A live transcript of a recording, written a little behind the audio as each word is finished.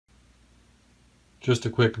Just a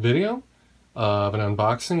quick video of an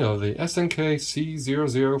unboxing of the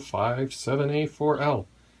SNK-C0057A4L.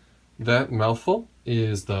 That mouthful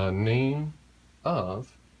is the name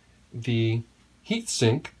of the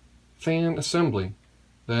heatsink fan assembly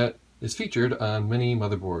that is featured on many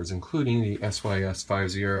motherboards, including the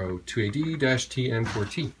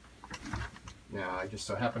SYS502AD-TN4T. Now, I just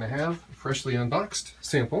so happen to have a freshly unboxed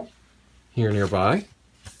sample here nearby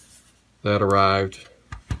that arrived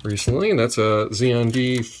recently, and that's a Xeon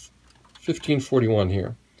D1541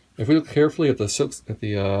 here. If we look carefully at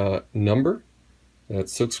the number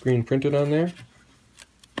that's silkscreen printed on there,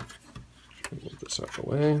 move this out of the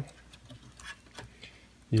way,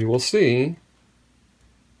 you will see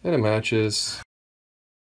that it matches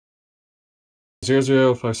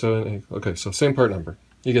 0057A. Okay, so same part number.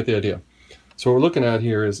 You get the idea. So what we're looking at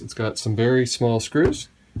here is it's got some very small screws,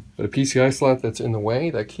 but a PCI slot that's in the way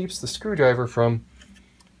that keeps the screwdriver from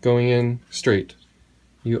going in straight.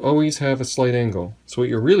 You always have a slight angle. So what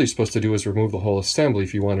you're really supposed to do is remove the whole assembly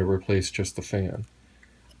if you want to replace just the fan.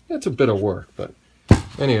 That's a bit of work, but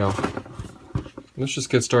anyhow, let's just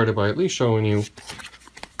get started by at least showing you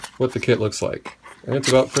what the kit looks like. And it's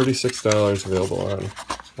about $36 available on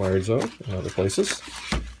Wired Zone and other places.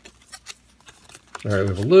 Alright, we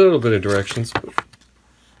have a little bit of directions, but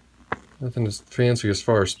nothing as fancy as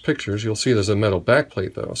far as pictures. You'll see there's a metal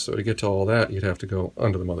backplate though, so to get to all that you'd have to go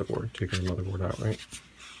under the motherboard, taking the motherboard out, right?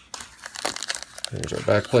 There's our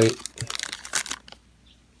backplate.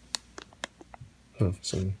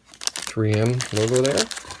 Some 3M logo there.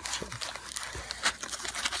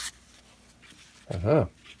 Aha,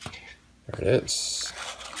 there it is.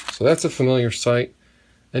 So that's a familiar sight.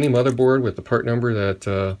 Any motherboard with the part number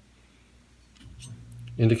that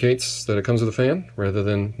indicates that it comes with a fan, rather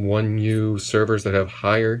than 1U servers that have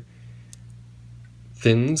higher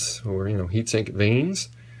fins or heatsink vanes.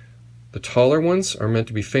 The taller ones are meant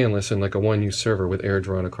to be fanless and like a 1U server with air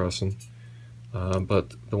drawn across them.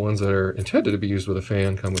 But the ones that are intended to be used with a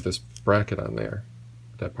fan come with this bracket on there.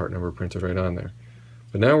 That part number printed right on there.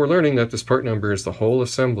 But now we're learning that this part number is the whole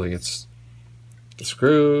assembly. It's the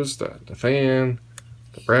screws, the fan,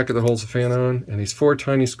 the bracket that holds the fan on, and these 4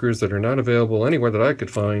 tiny screws that are not available anywhere that I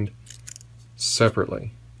could find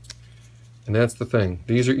separately. And that's the thing.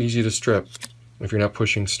 These are easy to strip if you're not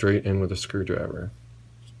pushing straight in with a screwdriver.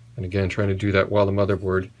 And again, trying to do that while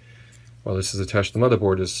this is attached to the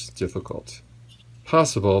motherboard is difficult.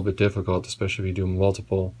 Possible, but difficult, especially if you do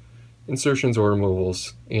multiple insertions or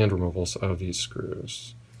removals of these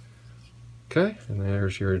screws. Okay, and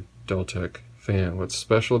there's your Deltec fan. What's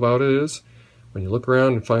special about it is, when you look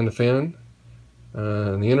around and find the fan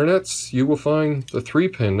on the internets, you will find the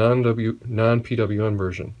 3-pin non-PWM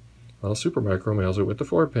version. Well, Supermicro mails it with the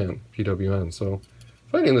 4-pin PWM. So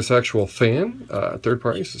finding this actual fan, third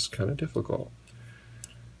parties, is kind of difficult.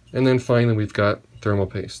 And then finally, we've got thermal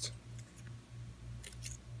paste.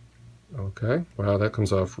 Okay, wow, that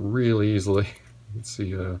comes off really easily. Let's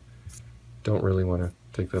see, don't really want to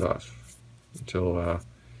take that off until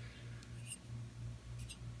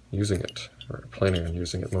using it, or planning on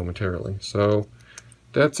using it momentarily. So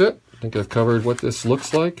that's it. I think I've covered what this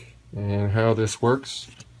looks like and how this works.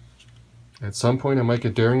 At some point I might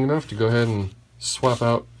get daring enough to go ahead and swap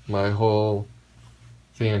out my whole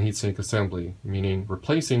fan heatsink assembly, meaning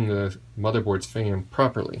replacing the motherboard's fan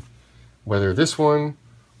properly. Whether this one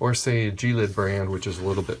or say a G-Lid brand, which is a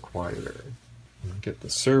little bit quieter. Get the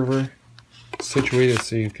server situated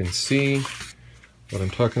so you can see what I'm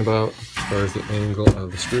talking about as far as the angle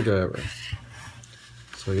of the screwdriver.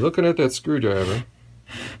 So you're looking at that screwdriver,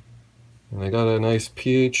 and I got a nice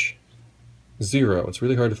pH 0. It's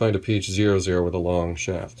really hard to find a pH 00 with a long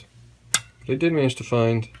shaft. But I did manage to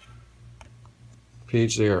find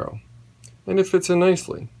pH 0. And it fits in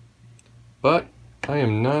nicely. But I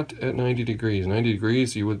am not at 90 degrees. 90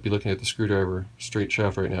 degrees, you would be looking at the screwdriver straight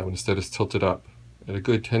shaft right now, instead it's tilted up at a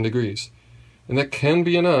good 10 degrees. And that can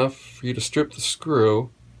be enough for you to strip the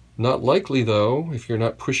screw. Not likely though, if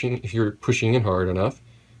you're pushing in hard enough,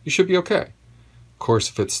 you should be okay. Of course,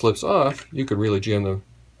 if it slips off, you could really jam the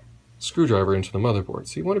screwdriver into the motherboard.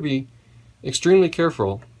 So you want to be extremely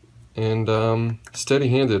careful and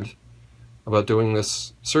steady-handed about doing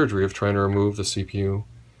this surgery of trying to remove the CPU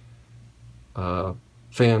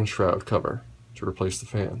fan shroud cover to replace the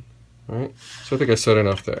fan. Alright, so I think I said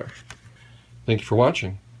enough there. Thank you for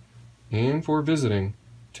watching and for visiting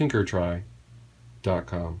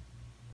tinkertry.com.